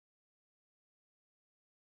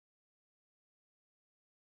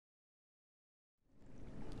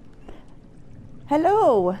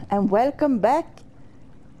Hello and welcome back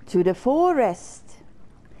to the forest.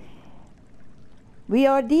 We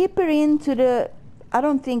are deeper into the, I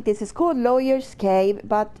don't think this is called Lawyer's Cave,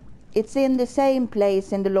 but it's in the same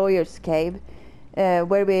place in the Lawyer's Cave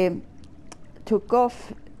where we took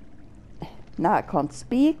off. Now I can't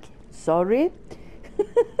speak, sorry.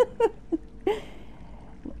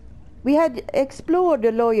 We had explored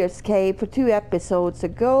the Lawyer's Cave for 2 episodes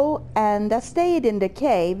ago, and I stayed in the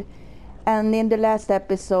cave, and in the last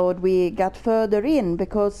episode we got further in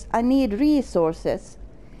because I need resources.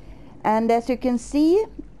 And as you can see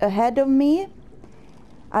ahead of me,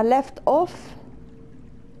 I left off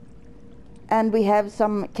and we have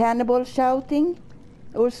some cannibals shouting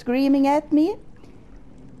or screaming at me,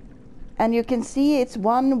 and you can see it's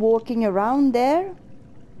one walking around there.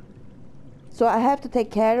 So I have to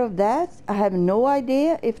take care of that. I have no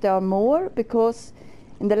idea if there are more, because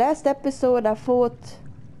in the last episode I fought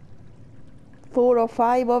 4 or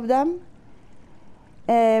 5 of them.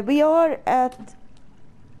 We are at...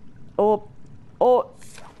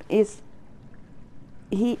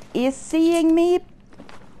 he is seeing me.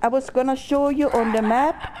 I was gonna show you on the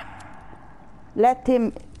map.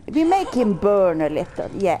 We make him burn a little,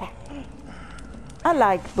 yeah. I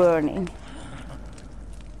like burning.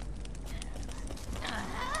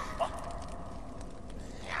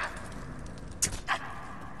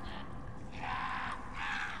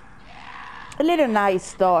 A little nice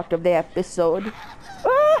start of the episode.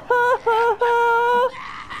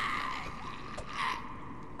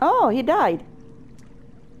 Oh, he died.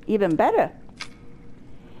 Even better.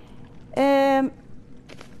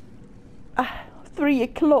 3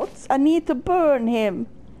 clots. I need to burn him.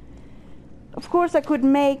 Of course I could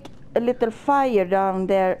make a little fire down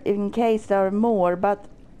there in case there are more, but...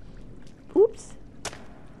 Oops.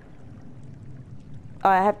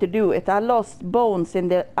 I have to do it. I lost bones in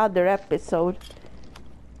the other episode.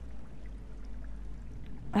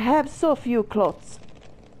 I have so few clots.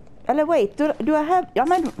 Wait, do I have...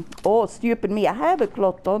 oh, stupid me. I have a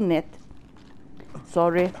clot on it.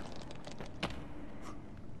 Sorry.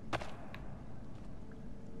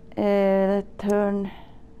 Turn...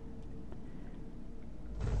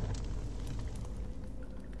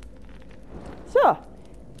 So.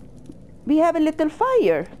 We have a little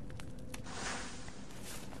fire.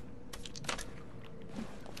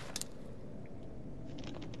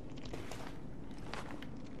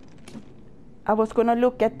 I was gonna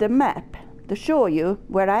look at the map to show you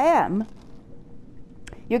where I am.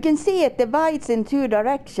 You can see it divides in 2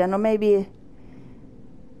 directions, or maybe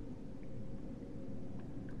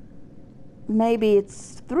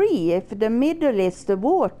it's 3 if the middle is the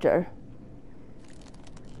water.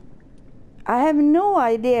 I have no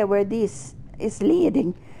idea where this is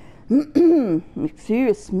leading.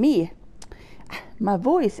 Excuse me. My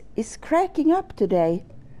voice is cracking up today.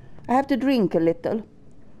 I have to drink a little.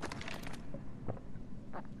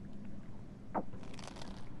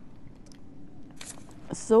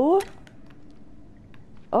 So,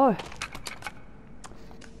 oh,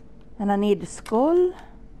 and I need the skull.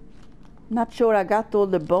 Not sure I got all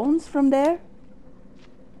the bones from there,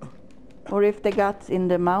 or if they got in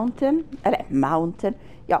the mountain.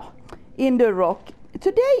 Yeah, in the rock.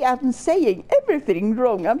 Today I'm saying everything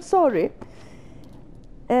wrong. I'm sorry.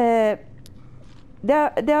 There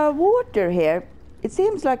are water here. It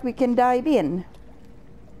seems like we can dive in.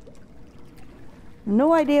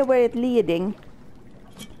 No idea where it's leading.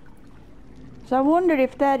 So I wonder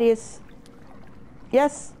if that is...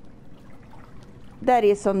 Yes, that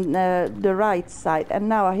is on the right side. And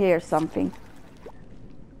now I hear something.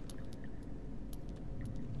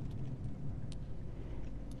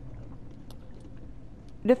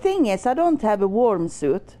 The thing is, I don't have a warm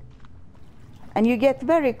suit. And you get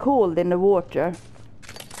very cold in the water.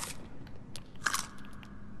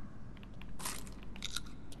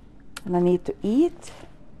 And I need to eat.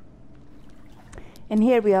 And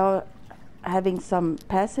here we are having some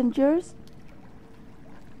passengers.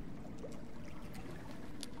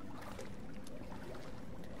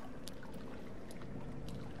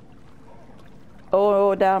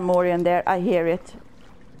 Oh, there are more in there. I hear it.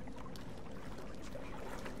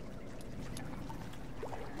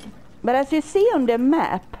 But as you see on the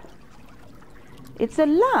map, it's a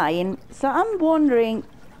line. So I'm wondering...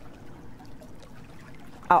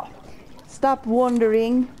 Oh, stop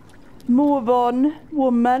wondering. Move on,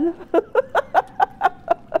 woman.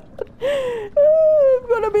 I'm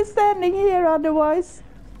gonna be standing here otherwise.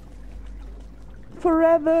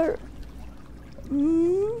 Forever.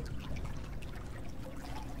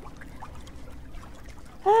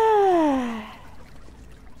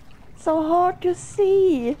 So hard to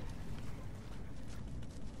see.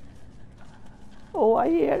 Oh, I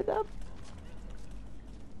hear them.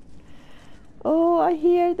 Oh, I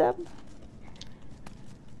hear them.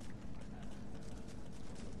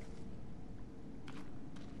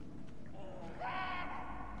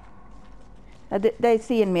 They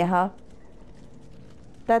seen me, huh?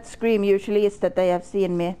 That scream usually is that they have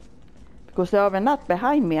seen me. Because they are not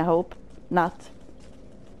behind me, I hope. Not.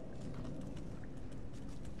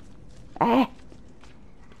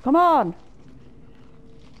 Come on!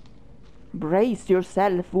 Brace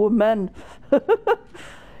yourself, woman!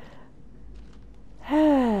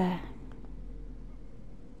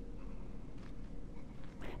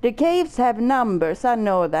 The caves have numbers, I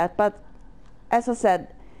know that, but as I said,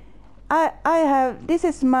 this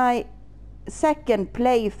is my second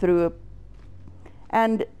playthrough,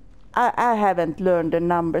 and I haven't learned the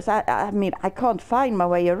numbers. I mean, I can't find my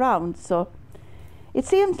way around, so it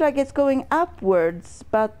seems like it's going upwards,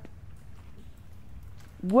 but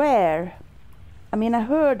where? I mean, I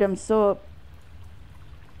heard them, so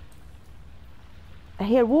I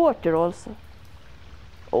hear water also.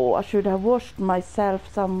 Oh, I should have washed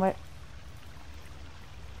myself somewhere.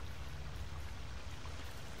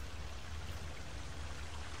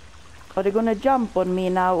 Are they gonna jump on me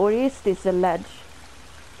now, or is this a ledge?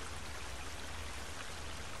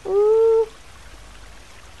 Ooh.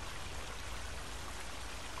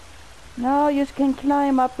 No, you can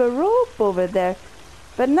climb up a rope over there.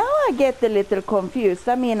 But now I get a little confused.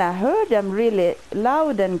 I mean, I heard them really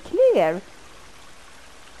loud and clear.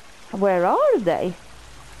 Where are they?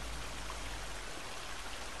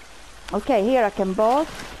 Okay, here I can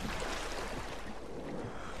bath.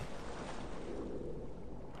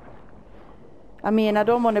 I mean, I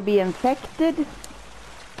don't want to be infected.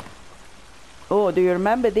 Oh, do you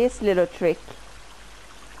remember this little trick?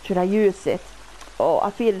 Should I use it? Oh,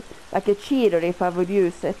 I feel like a cheater if I would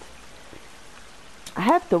use it. I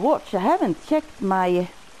have to watch. I haven't checked my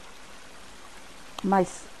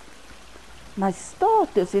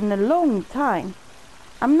status in a long time.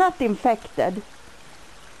 I'm not infected.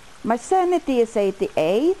 My sanity is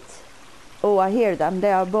 88. Oh, I hear them.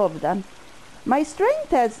 They are above them. My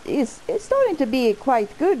strength is starting to be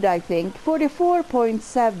quite good, I think.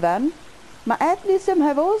 44.7. My athleticism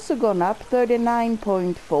have also gone up,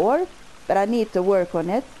 39.4. But I need to work on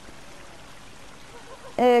it.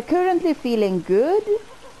 Currently feeling good.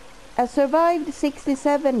 I survived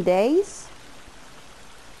 67 days.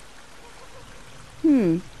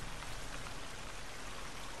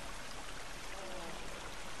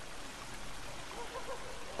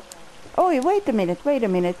 Oh, wait a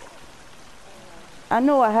minute. I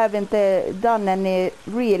know I haven't done any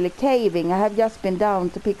real caving. I have just been down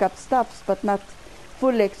to pick up stuffs, but not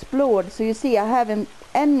fully explored. So you see, I haven't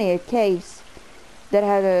any caves that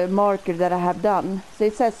had a marker that I have done. So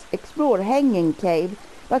it says explore hanging cave.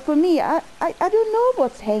 But for me, I don't know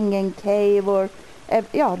what's hanging cave or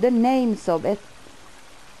yeah, the names of it.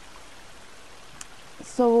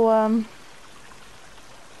 So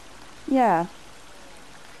yeah.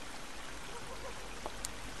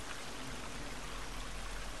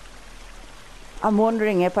 I'm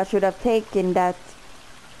wondering if I should have taken that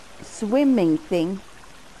swimming thing.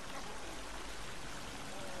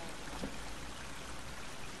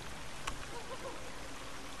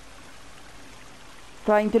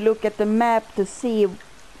 Trying to look at the map to see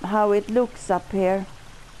how it looks up here.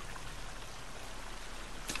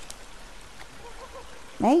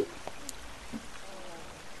 Nej.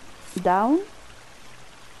 Down.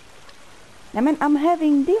 I mean, I'm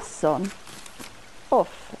having this on.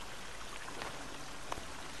 Off.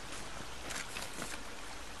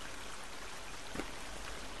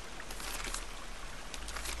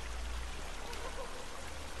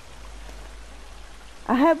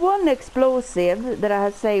 I have one explosive that I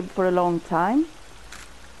have saved for a long time.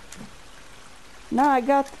 Now I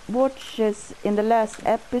got watches in the last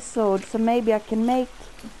episode, so maybe I can make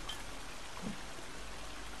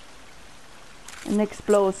an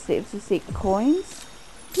explosive. So see, coins.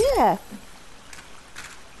 Yeah.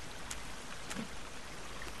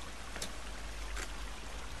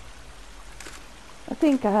 I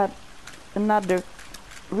think I have another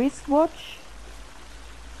wristwatch.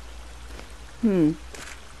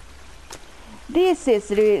 This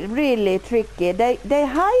is really tricky. They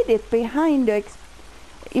hide it behind the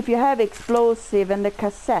if you have explosive and the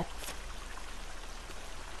cassette.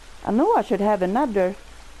 I know I should have another.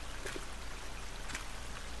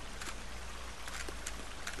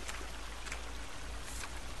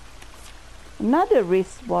 Another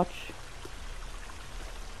wristwatch.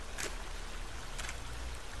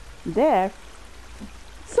 There.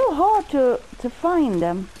 So hard to find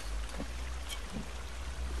them.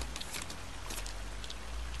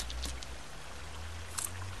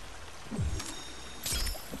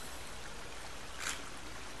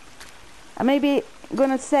 I'm maybe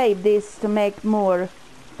gonna save this to make more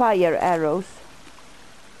fire arrows.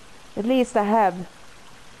 At least I have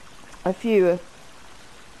a few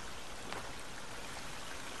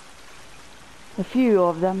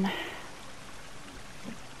of them.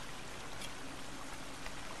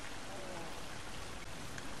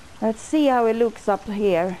 Let's see how it looks up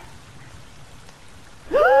here.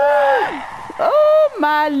 Oh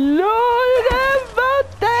my lord!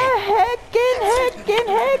 What the heck?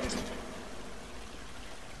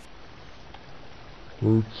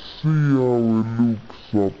 Let's see how it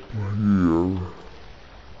looks up here.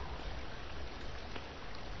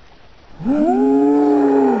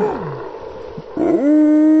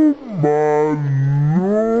 Oh my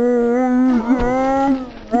lord!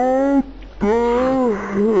 What the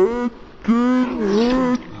heck?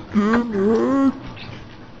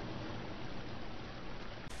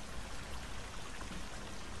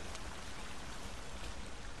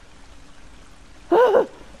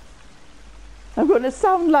 I'm gonna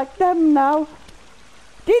sound like them now.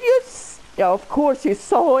 Did you yeah, of course you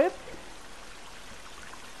saw it.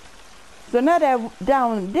 So now they're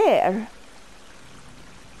down there.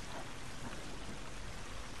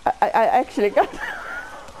 I actually got my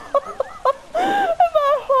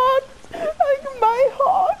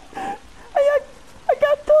heart. I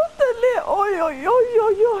got totally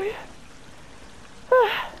oi.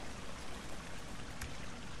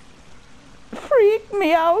 Freaked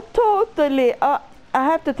me out totally. I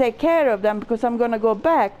have to take care of them because I'm gonna go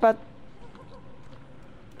back, but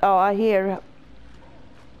oh, I hear.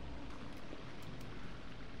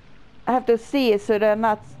 I have to see it so they're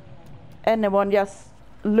not anyone just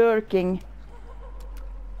lurking.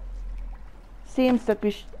 Seems that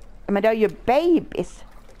I mean, they're your babies.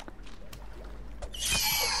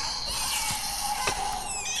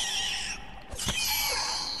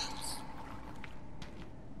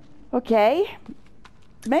 Okay,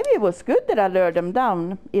 maybe it was good that I lured them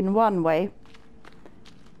down in one way.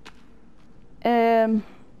 Oj,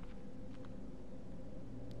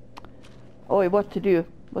 what to do?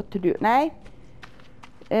 Nej.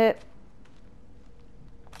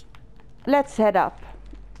 Let's head up.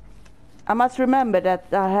 I must remember that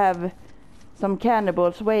I have some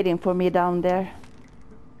cannibals waiting for me down there.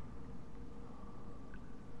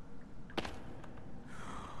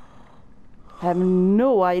 I have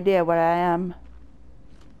no idea where I am.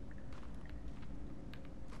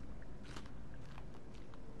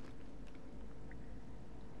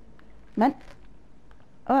 Man.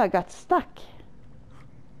 Oh, I got stuck.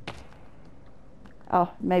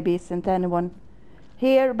 Oh, maybe isn't anyone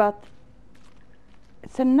here, but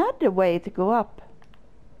it's another way to go up.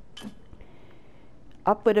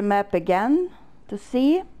 Up with the map again to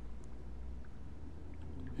see.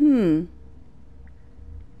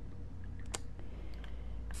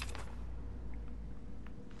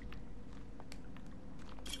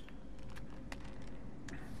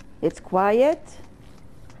 It's quiet.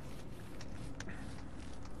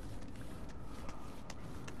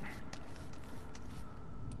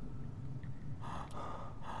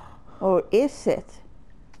 Or is it?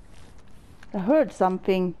 I heard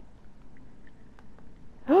something.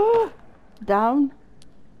 Down.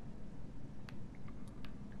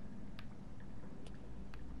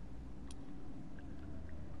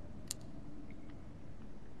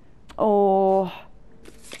 Oh.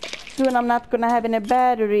 Soon I'm not gonna have any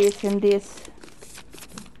batteries in this.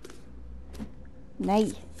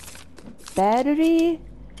 Nej. Battery.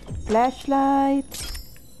 Flashlight.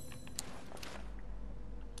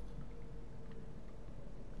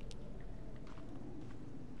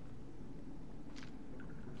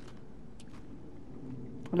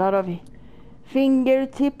 A lot of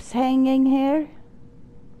fingertips hanging here.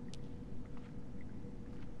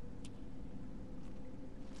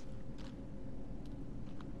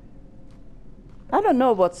 I don't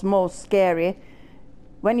know what's most scary,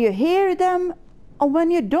 when you hear them or when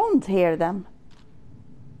you don't hear them.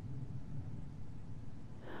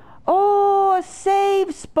 Oh,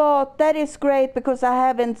 save spot. That is great because I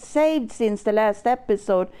haven't saved since the last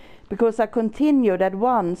episode because I continued at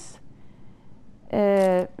once.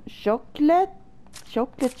 Chocolate,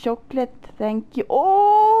 thank you.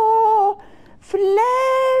 Oh,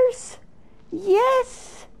 flares!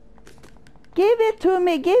 Yes! Give it to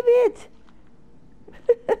me, give it!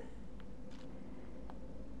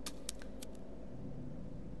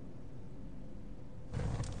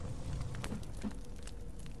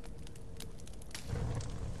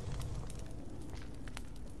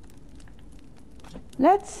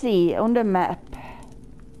 Let's see on the map.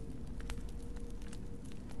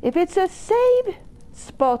 If it's a save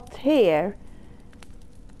spot here,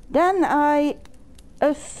 then I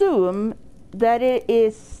assume that it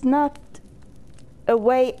is not a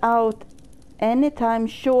way out anytime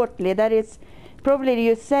shortly. That is probably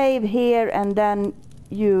you save here and then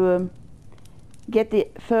you get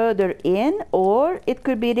it further in, or it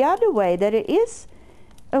could be the other way, that it is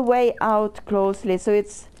a way out closely. So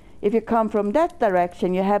it's, if you come from that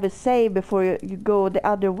direction, you have a save before you go the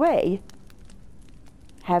other way.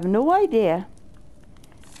 Have no idea.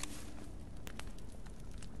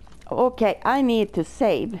 Okay, I need to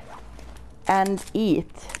save and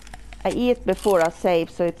eat. I eat before I save,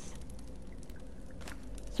 so it's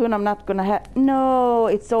soon I'm not gonna have, no,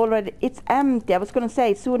 it's already, it's empty. I was gonna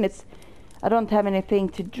say soon it's, I don't have anything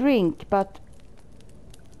to drink, but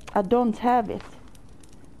I don't have it.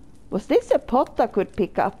 Was this a pot I could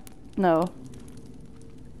pick up? No.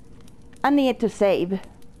 I need to save.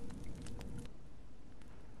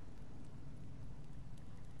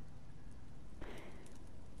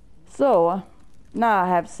 So, now I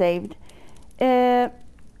have saved.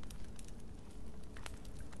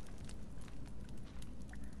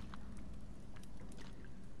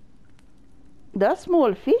 The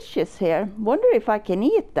small fishes here. Wonder if I can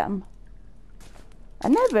eat them. I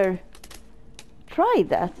never tried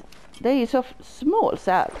that. They are so small,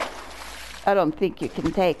 so I don't think you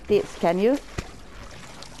can take this, can you?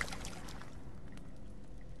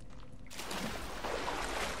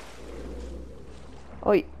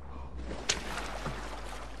 Oi.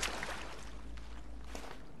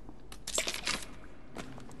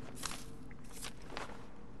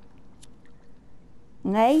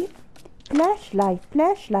 Nej. Flashlight,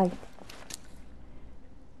 flashlight.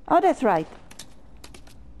 Oh, that's right.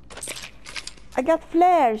 I got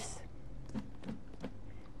flares.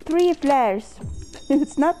 3 flares.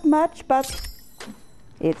 It's not much, but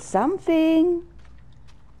it's something.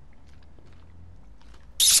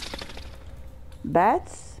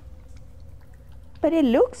 Bats. But it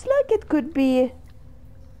looks like it could be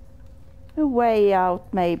a way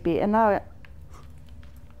out maybe. And now I'm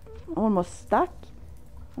almost stuck.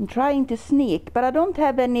 I'm trying to sneak, but I don't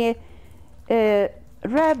have any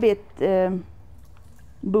rabbit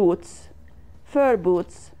boots, fur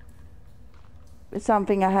boots. It's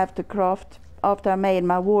something I have to craft after I made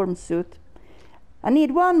my warm suit. I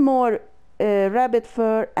need 1 more rabbit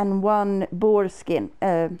fur and 1 boar skin.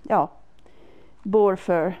 Yeah, boar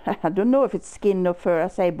fur. I don't know if it's skin or fur, I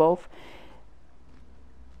say both.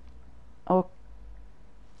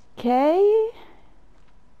 Okay.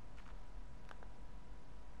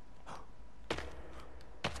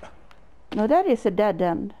 No, that is a dead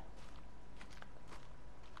end.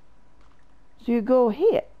 So you go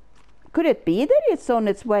here. Could it be that it's on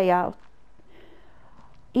its way out?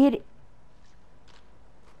 It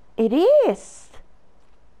is.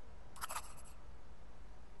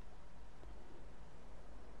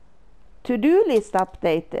 To-do list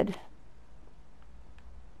updated.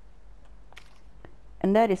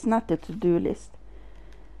 And that is not the to-do list.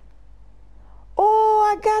 Oh,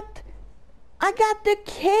 I got the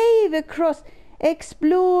cave across.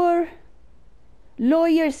 Explore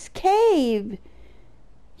Lawyer's Cave.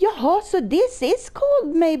 Jaha, so this is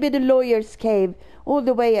called maybe the Lawyer's Cave all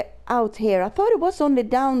the way out here. I thought it was only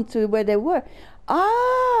down to where they were.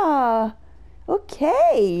 Ah,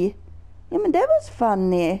 okay. Yeah, but that was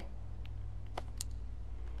funny.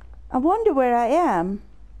 I wonder where I am.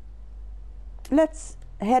 Let's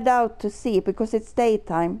head out to see because it's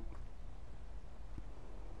daytime.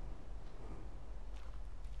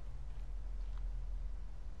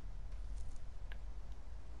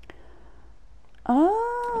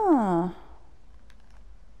 Ah.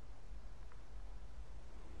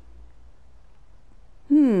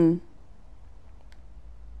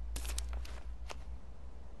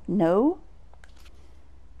 No.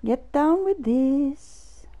 Get down with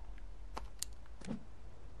this.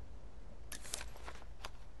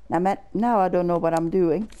 Now I don't know what I'm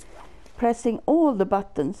doing. Pressing all the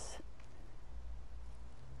buttons.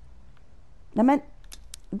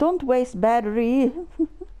 Don't waste battery.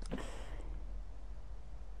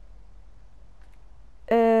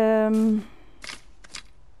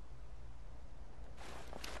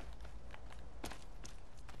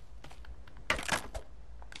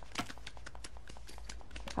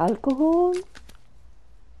 Alcohol.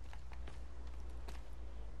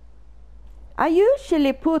 I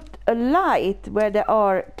usually put a light where there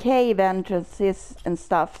are cave entrances and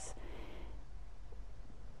stuff.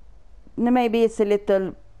 Maybe it's a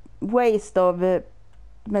little waste of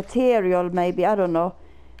material, maybe, I don't know.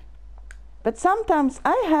 But sometimes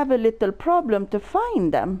I have a little problem to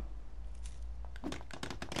find them.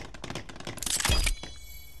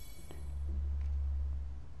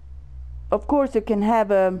 Of course you can have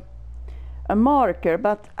a a marker,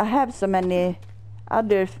 but I have so many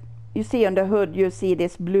other. You see on the hood, you see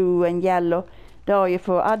this blue and yellow. There are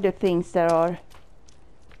for other things there are.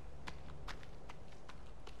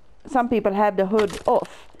 Some people have the hood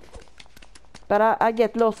off, but I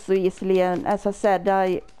get lost so easily, and as I said,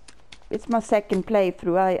 it's my second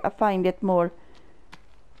playthrough. I find it more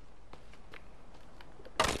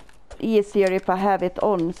easier if I have it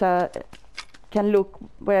on, so I can look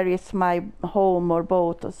where is my home or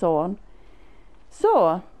boat or so on.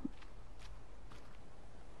 So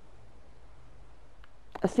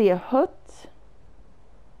I see a hut,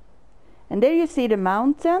 and there you see the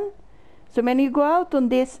mountain. So when you go out on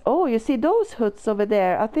this, oh, you see those huts over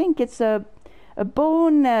there. I think it's a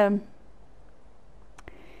bone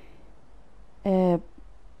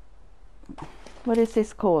what is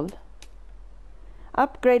this called?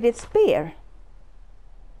 Upgraded spear.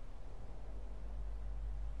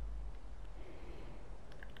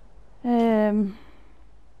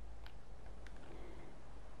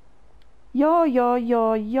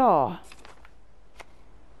 Ja.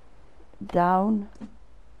 Down.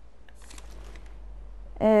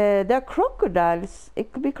 There are crocodiles.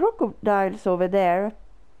 It could be crocodiles over there.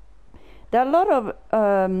 There are a lot of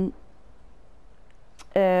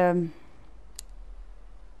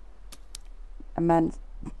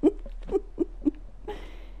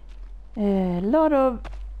a lot of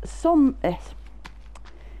some.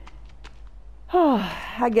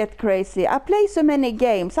 I get crazy. I play so many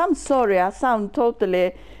games. I'm sorry, I sound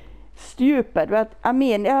totally stupid, but I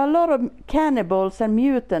mean, there are a lot of cannibals and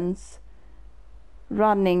mutants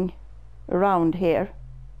running around here.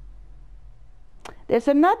 There's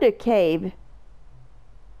another cave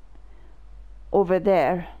over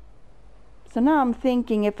there. So now I'm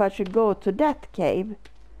thinking if I should go to that cave.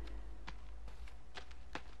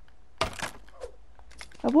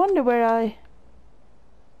 I wonder where I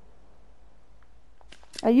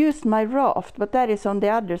used my raft, but that is on the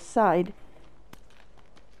other side.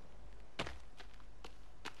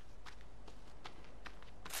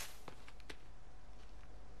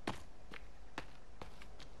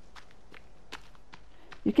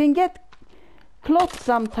 You can get cloth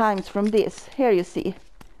sometimes from this. Here you see.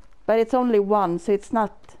 But it's only one, so it's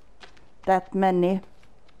not that many.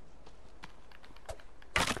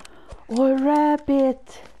 Oh, a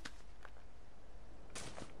rabbit.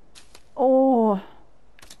 Oh.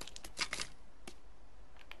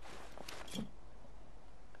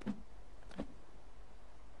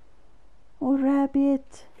 Oh,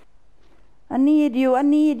 rabbit. I need you, I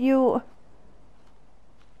need you.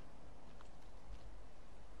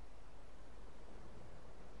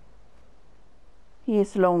 He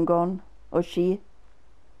is long gone, or she.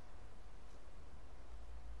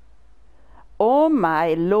 Oh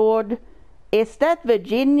my Lord, is that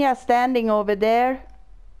Virginia standing over there?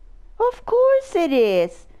 Of course it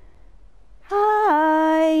is.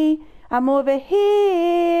 Hi, I'm over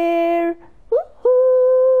here.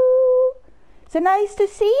 Woohoo! So nice to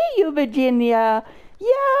see you, Virginia.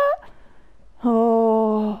 Yeah.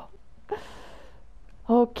 Oh.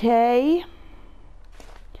 Okay.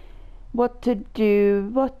 What to do,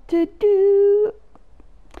 what to do.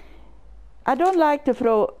 I don't like to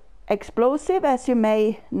throw explosive, as you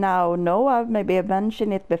may now know. I've maybe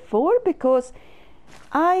mentioned it before, because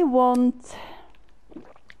I want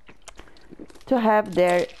to have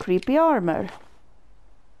their creepy armor.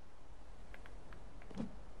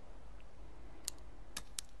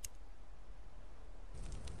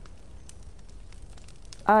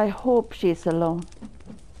 I hope she's alone.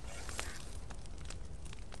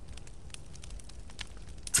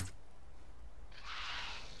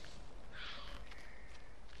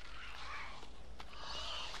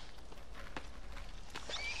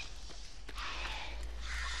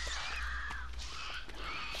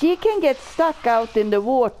 She can get stuck out in the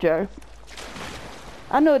water.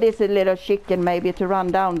 I know this is a little chicken maybe to run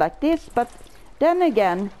down like this, but then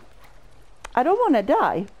again, I don't want to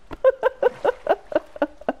die.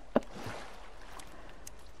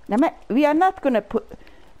 Now, we are not going to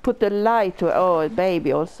put the light to, oh,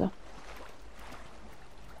 baby also.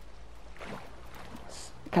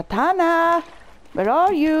 Katana, where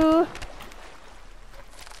are you?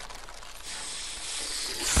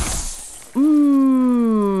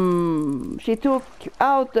 She took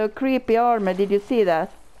out the creepy armor. Did you see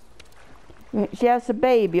that? She has a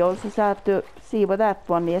baby also, so I have to see what that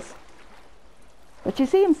one is. But she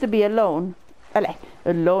seems to be alone.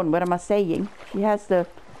 Alone, what am I saying? She has a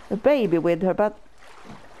baby with her, but...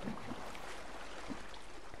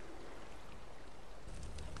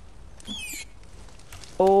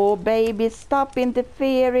 Oh, baby, stop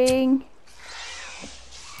interfering.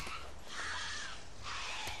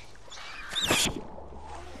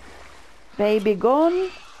 Baby gone.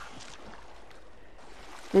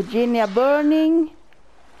 Virginia burning.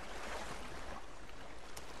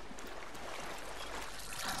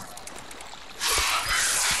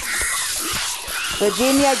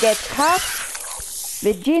 Virginia get cut.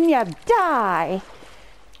 Virginia die.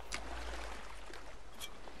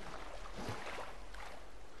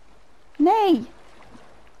 Nay.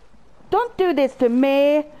 Don't do this to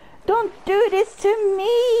me. Don't do this to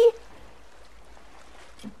me.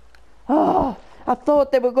 Oh, I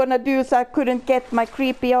thought they were gonna do so I couldn't get my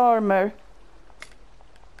creepy armor.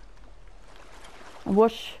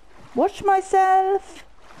 Wash myself.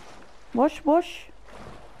 Wash.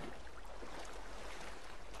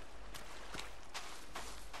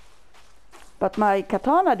 But my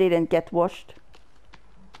katana didn't get washed.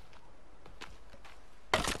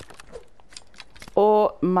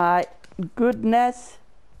 Oh my goodness.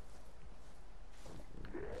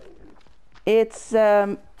 It's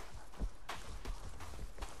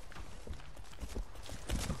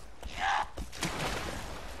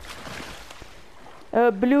a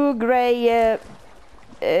blue-gray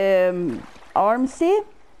armsie,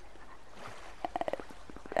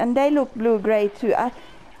 and they look blue-gray too. I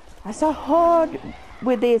so hard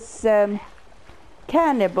with these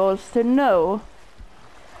cannibals to know.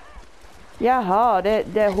 Jaha,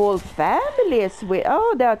 the whole family is with.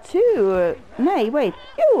 Oh, there are two. Nay, wait.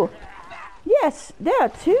 You. Yes, there are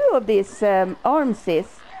two of these armsies.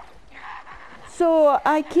 So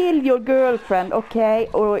I kill your girlfriend, okay,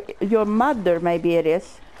 or your mother, maybe it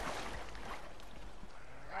is.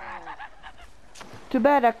 Too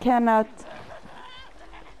bad I cannot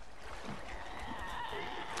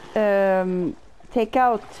take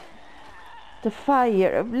out the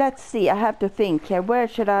fire. Let's see, I have to think here. Where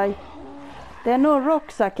should I? There are no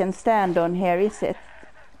rocks I can stand on here, is it?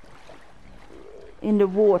 In the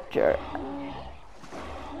water.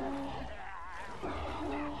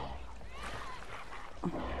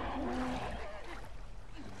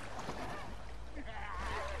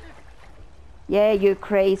 Yeah, you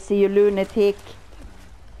crazy, you lunatic.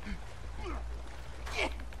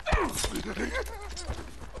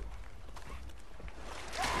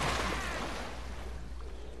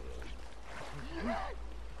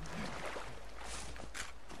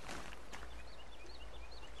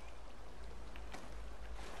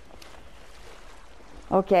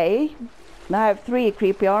 Okay, I have 3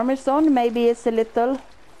 creepy armors on. Maybe it's a little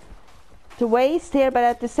to waste here, but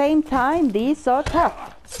at the same time, these are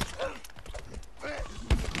tough.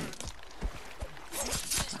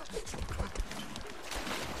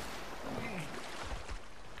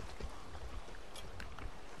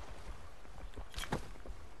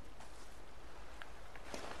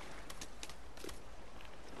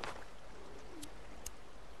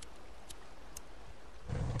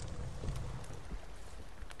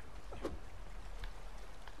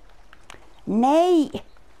 Nej!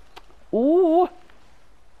 Oh!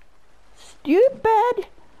 Stupid!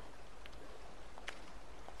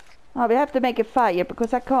 Oh, we have to make a fire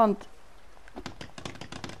because I can't.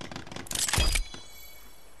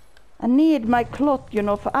 I need my cloth, you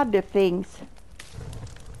know, for other things.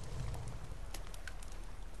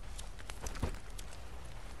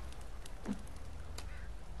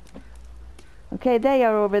 Okay, they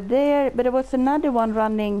are over there, but there was another one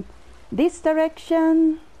running this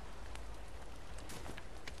direction.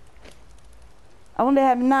 I only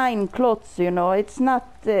have 9 cloths, you know, it's not...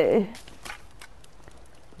 Oh,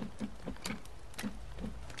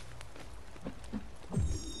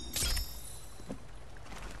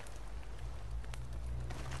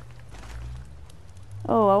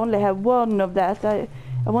 I only have 1 of that. I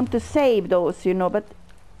want to save those, you know, but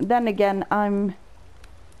then again, I'm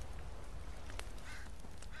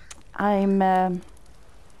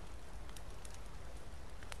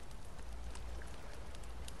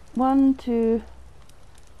 1, 2...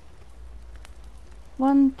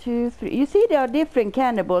 1, 2, 3. You see, there are different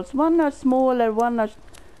cannibals. 1 are smaller, 1 are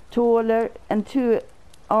taller, and 2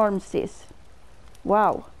 armsies.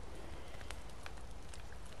 Wow.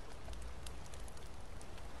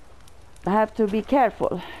 I have to be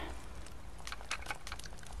careful.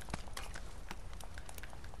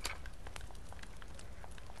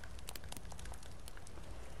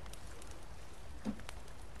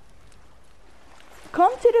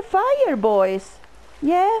 Come to the fire, boys.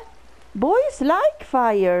 Yeah. Boys like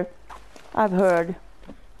fire, I've heard.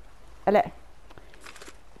 Eller,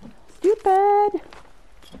 stupid.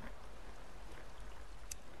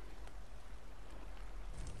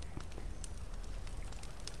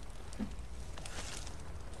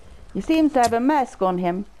 He seems to have a mask on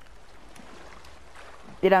him.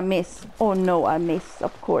 Did I miss? Oh no, I missed.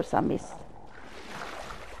 Of course I missed.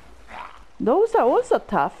 Those are also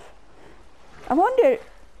tough. I wonder,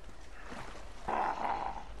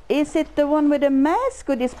 is it the one with the mask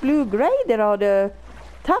or this blue-gray that are the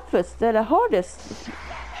toughest, they're the hardest?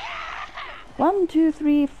 1, 2,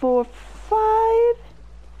 3, 4, 5.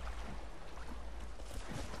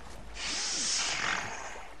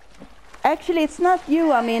 Actually, it's not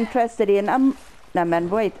you I'm interested in. No, man,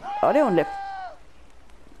 wait. Are they only...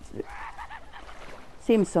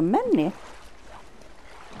 Seems so many.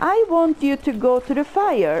 I want you to go to the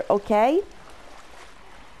fire, okay?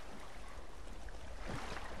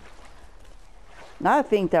 Now I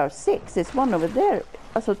think there are 6. There's one over there.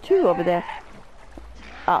 Also 2 over there.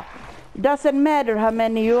 Ah. Doesn't matter how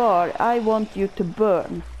many you are. I want you to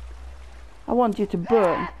burn. I want you to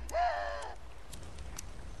burn.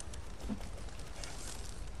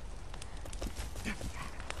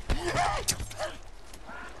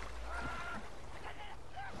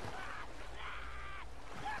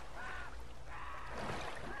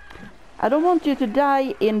 I don't want you to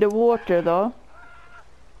die in the water though.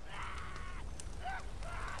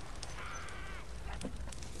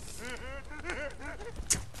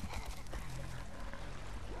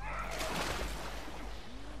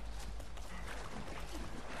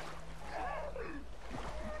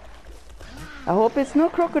 I hope it's no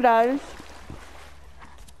crocodiles.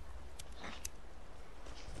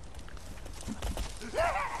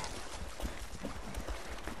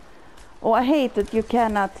 Oh, I hate that you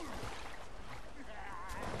cannot...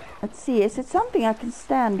 Let's see, is it something I can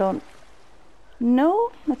stand on?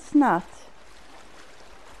 No, it's not.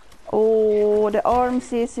 Oh, the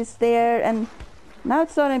armsies is there, and now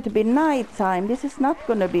it's starting to be night time. This is not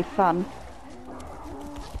gonna be fun.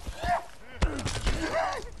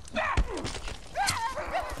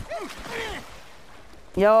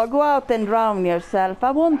 Yeah, go out and drown yourself.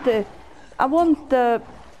 I want the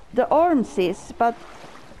armsies, but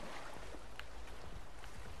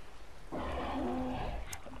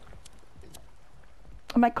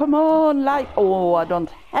I mean, come on, life. Oh, I don't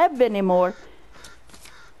have any more.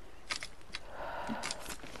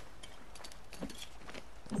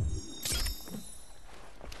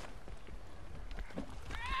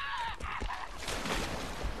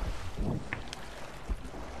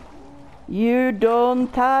 You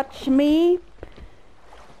don't touch me.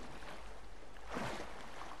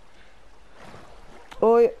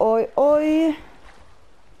 Oi, oi, oi.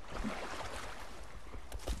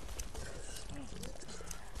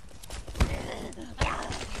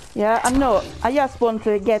 Yeah, I know. I just want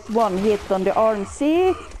to get one hit on the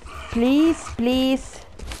armsy. Please, please.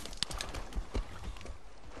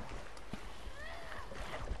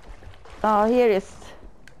 Oh, here is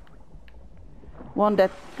one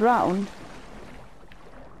that drowned.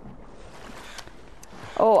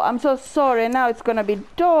 Oh, I'm so sorry. Now it's gonna be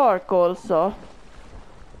dark also.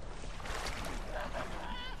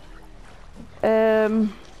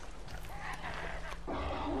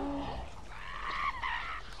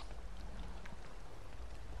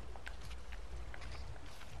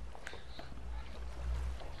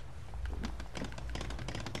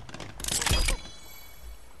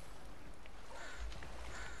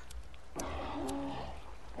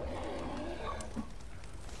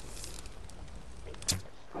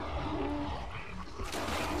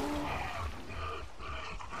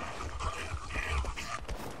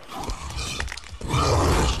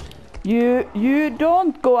 You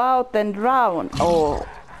don't go out and drown. Oh,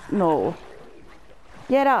 no.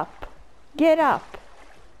 Get up. Get up.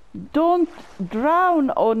 Don't drown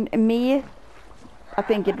on me. I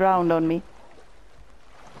think it drowned on me.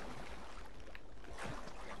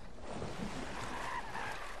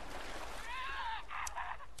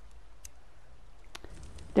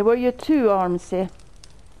 There were your 2 armsy.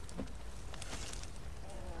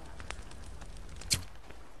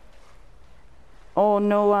 Oh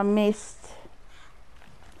no, I missed.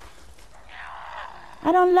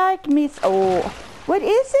 I don't like miss. Oh, what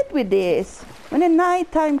is it with this? When the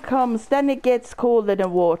night time comes, then it gets colder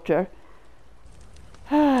than water.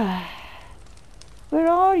 Where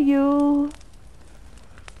are you?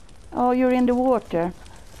 Oh, you're in the water.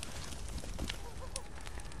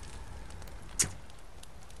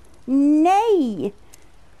 Nej!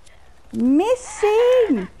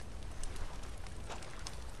 Missing!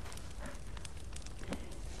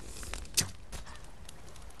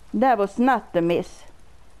 That was not the miss.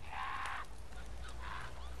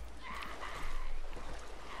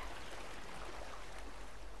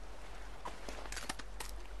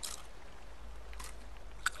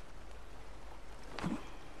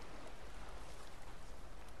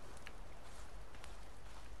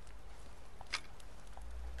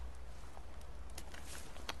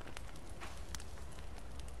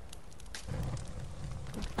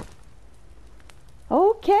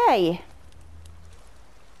 Okay.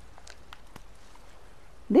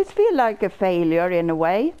 This feels like a failure in a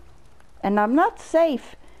way. And I'm not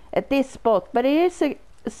safe at this spot, but it is a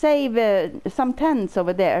save, some tents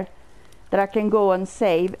over there that I can go and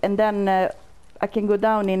save, and then I can go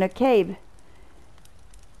down in a cave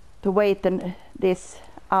to wait this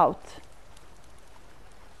out.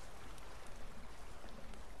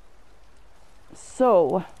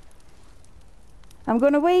 So I'm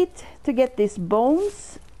gonna wait to get these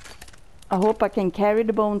bones. I hope I can carry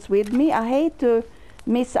the bones with me. I hate to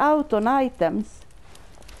miss out on items.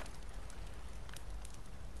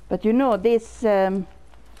 But you know, this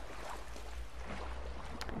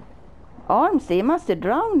Armsy must have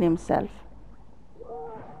drowned himself.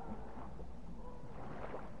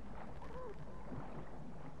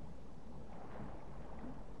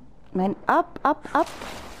 Man, up, up, up.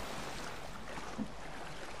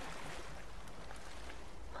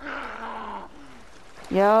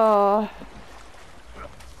 Yeah.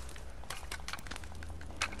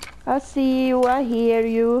 I see you, I hear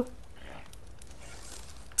you.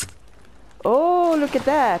 Oh, look at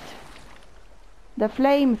that. The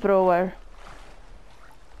flamethrower.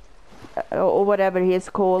 Or whatever he is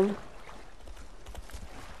called.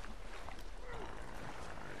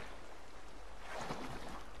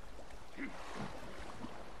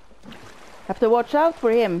 Have to watch out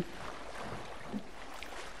for him.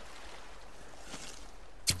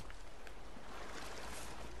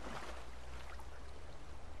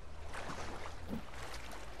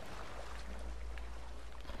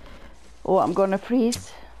 Oh, I'm gonna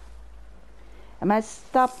freeze. I must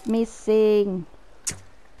stop missing.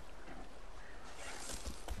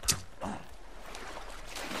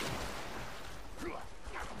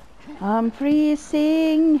 I'm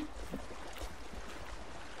freezing.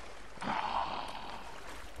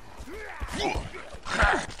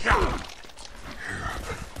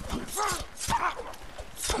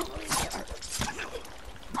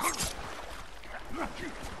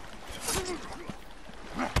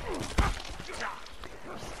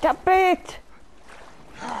 Stop it!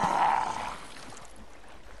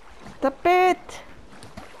 Stop it!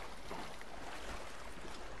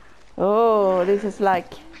 Oh, this is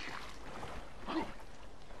like...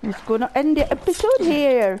 It's gonna end the episode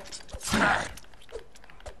here.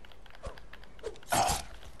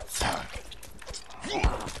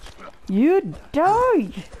 You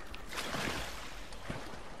died!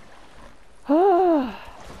 Oh,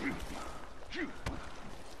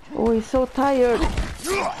 he's so tired.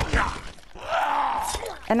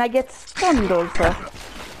 And I get stunned also.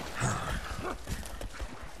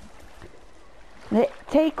 They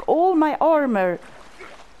take all my armor.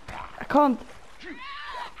 I can't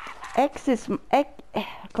access. I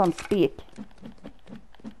can't speak.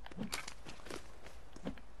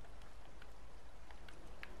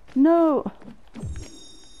 No.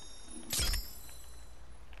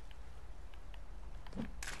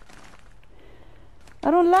 I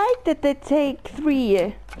don't like that they take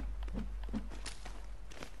 3.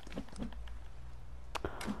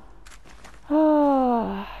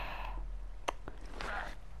 Oh.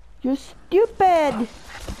 You stupid!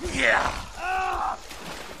 Yeah.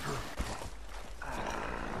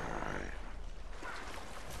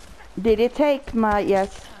 Did it take my...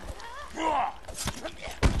 Yes.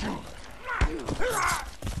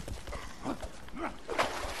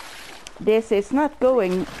 This is not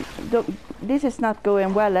going... This is not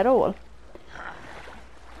going well at all.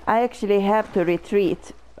 I actually have to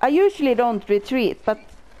retreat. I usually don't retreat, but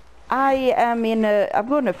I am in a... I'm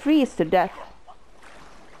gonna freeze to death.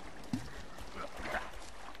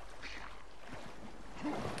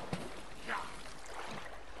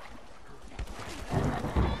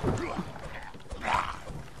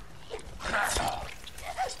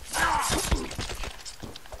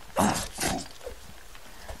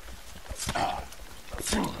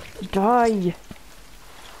 Die!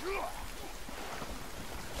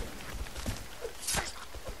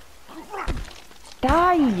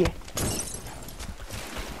 Die!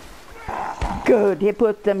 Good, he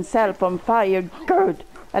put himself on fire. Good.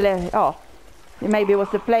 Eller, ja. Maybe it was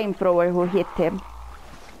the flamethrower who hit him.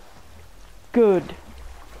 Good.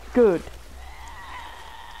 Good.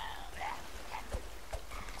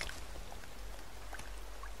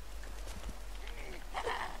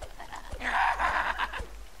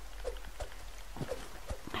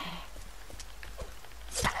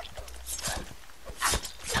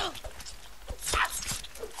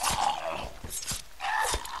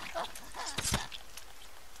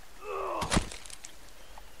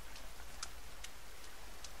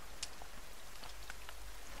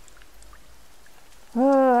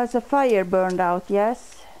 Oh, as a fire burned out,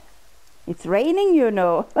 yes. It's raining, you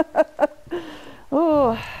know.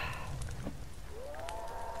 Oh.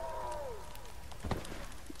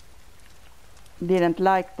 Didn't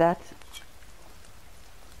like that.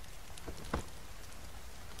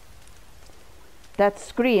 That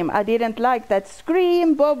scream. I didn't like that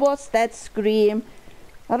scream. What was that scream?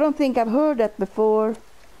 I don't think I've heard that before.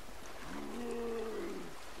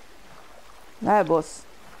 That was...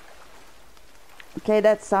 Okay,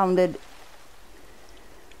 that sounded...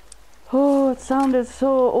 Oh, it sounded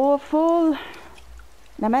so awful.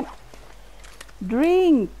 Nämen.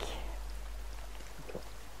 Drink.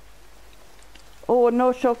 Oh,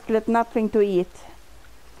 no chocolate, nothing to eat.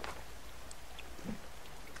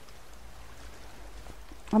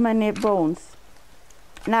 How many bones?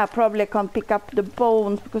 Now I probably can't pick up the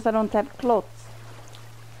bones because I don't have cloths.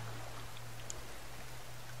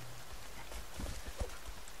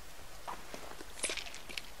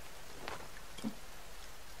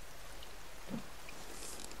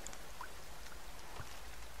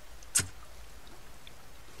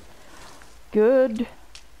 Good.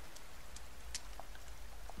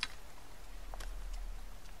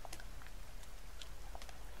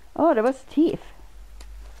 Oh, there was teeth.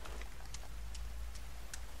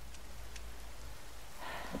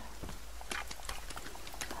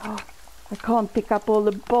 Oh, I can't pick up all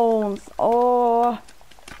the bones. Oh.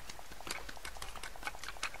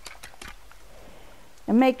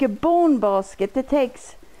 And make a bone basket. It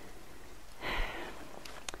takes...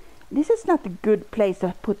 This is not a good place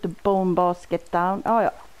to put the bone basket down. Oh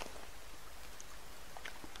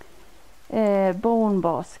yeah. Bone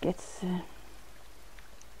baskets.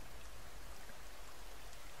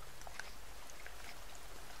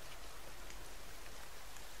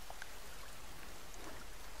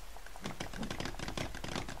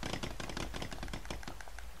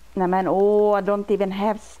 No man, oh, I don't even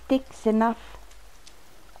have sticks enough.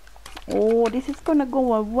 Oh, this is gonna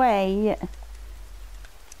go away.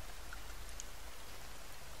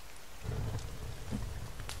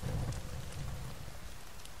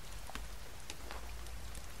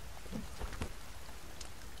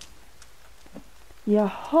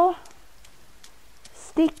 Jaha.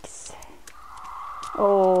 Sticks.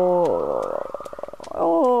 Oh.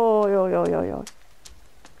 Oh, oh.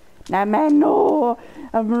 Nej men no.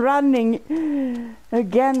 I'm running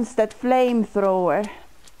against that flamethrower.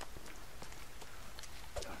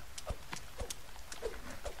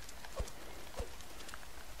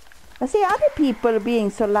 I see other people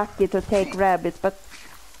being so lucky to take rabbits, but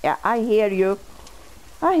yeah, I hear you.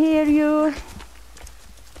 I hear you.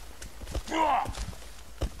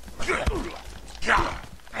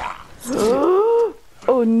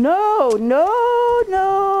 Oh no, no,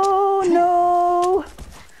 no, no.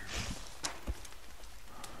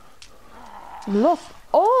 Lost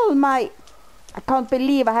all my... I can't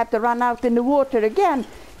believe I have to run out in the water again.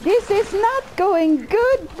 This is not going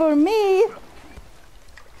good for me.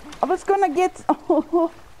 I was gonna get...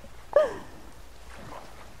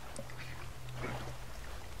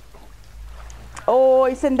 Oh,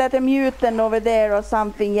 isn't that a mutant over there or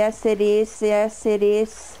something? Yes, it is. Yes, it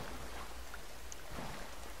is.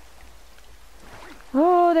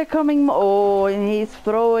 Oh, they're coming. Oh, and he's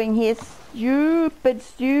throwing his stupid.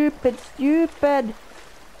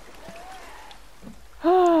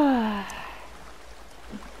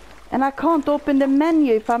 And I can't open the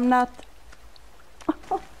menu if I'm not...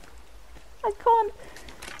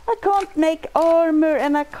 I can't make armor,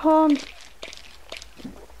 and I can't...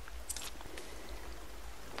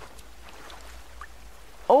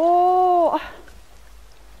 Oh!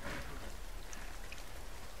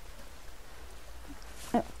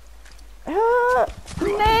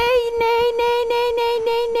 Nej!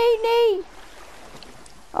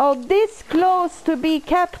 Oh, this close to be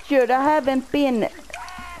captured. I haven't been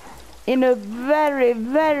in a very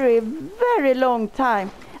long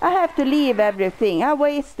time. I have to leave everything. I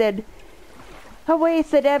wasted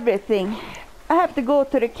everything. I have to go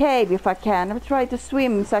to the cave if I can. I'll try to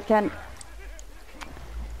swim so I can...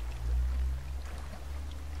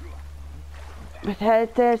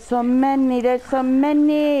 But there's so many.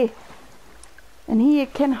 And he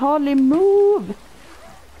can hardly move.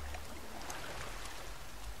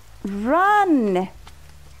 Run!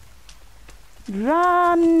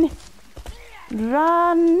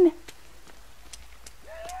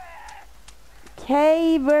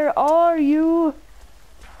 Cave, where are you?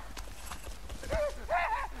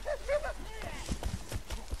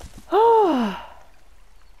 Oh.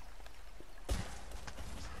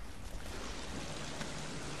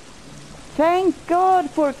 Thank God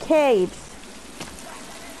for caves.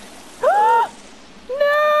 No!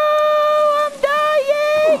 I'm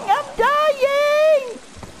dying!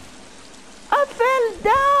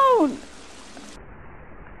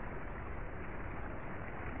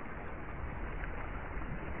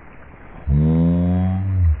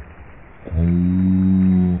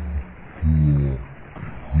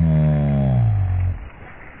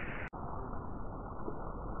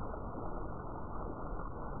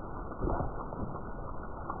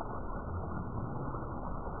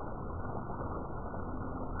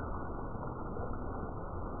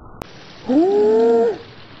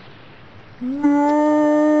 No,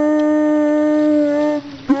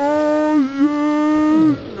 I'm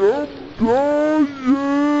dying.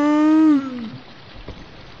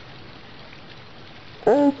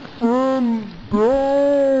 I fell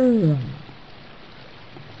down.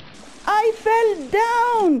 I fell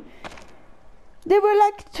down. There were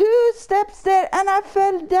like 2 steps there and I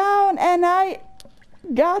fell down and I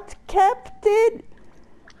got captured.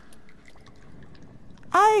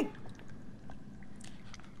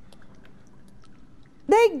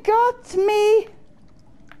 They got me.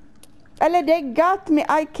 They got me.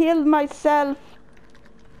 I killed myself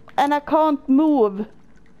and I can't move.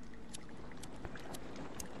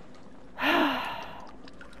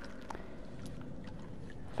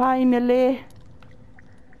 Finally.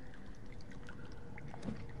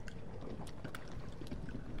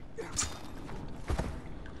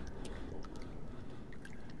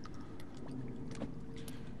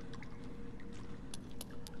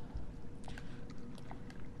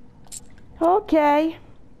 Okay.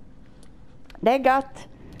 They got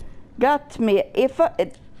me. If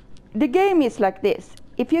the game is like this,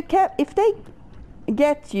 if they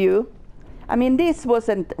get you, I mean, this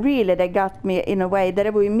wasn't really they got me in a way that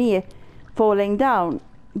it was me falling down,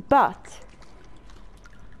 but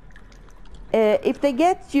if they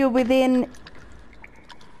get you within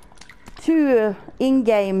 2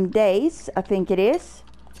 in-game days, I think it is,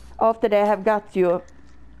 after they have got you,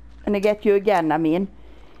 and they get you again, I mean,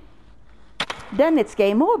 then it's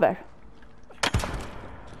game over.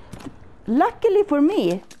 Luckily for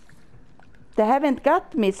me, they haven't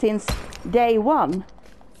got me since day 1.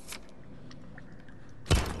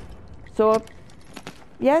 So,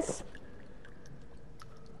 yes,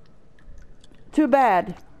 too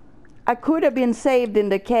bad. I could have been saved in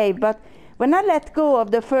the cave, but when I let go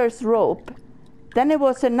of the first rope, then it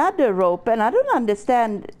was another rope, and I don't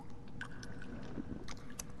understand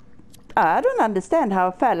how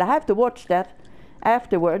I fell. I have to watch that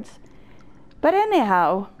afterwards. But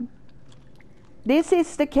anyhow, this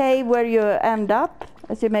is the cave where you end up,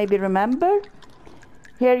 as you maybe remember.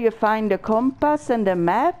 Here you find the compass and the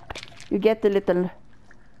map. You get the little...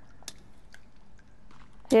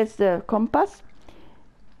 Here's the compass.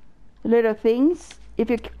 Little things. If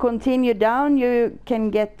you continue down, you can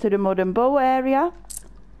get to the modern bow area.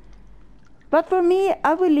 But for me,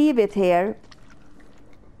 I will leave it here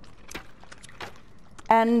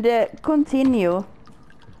and continue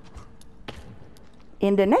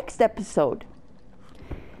in the next episode.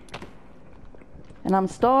 And I'm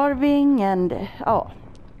starving, and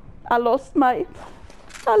I lost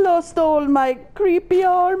all my creepy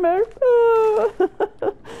armor.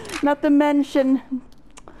 Not to mention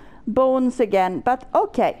bones again, but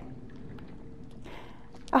okay.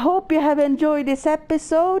 I hope you have enjoyed this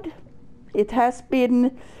episode. It has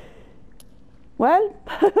been, well,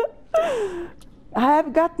 I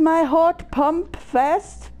have got my heart pump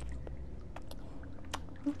fast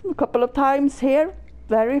a couple of times here,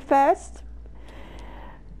 very fast.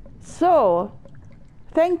 So,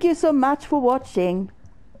 thank you so much for watching,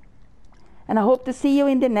 and I hope to see you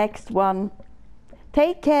in the next one.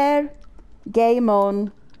 Take care, game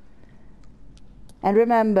on, and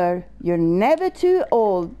remember, you're never too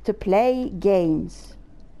old to play games.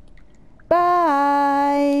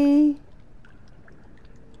 Bye!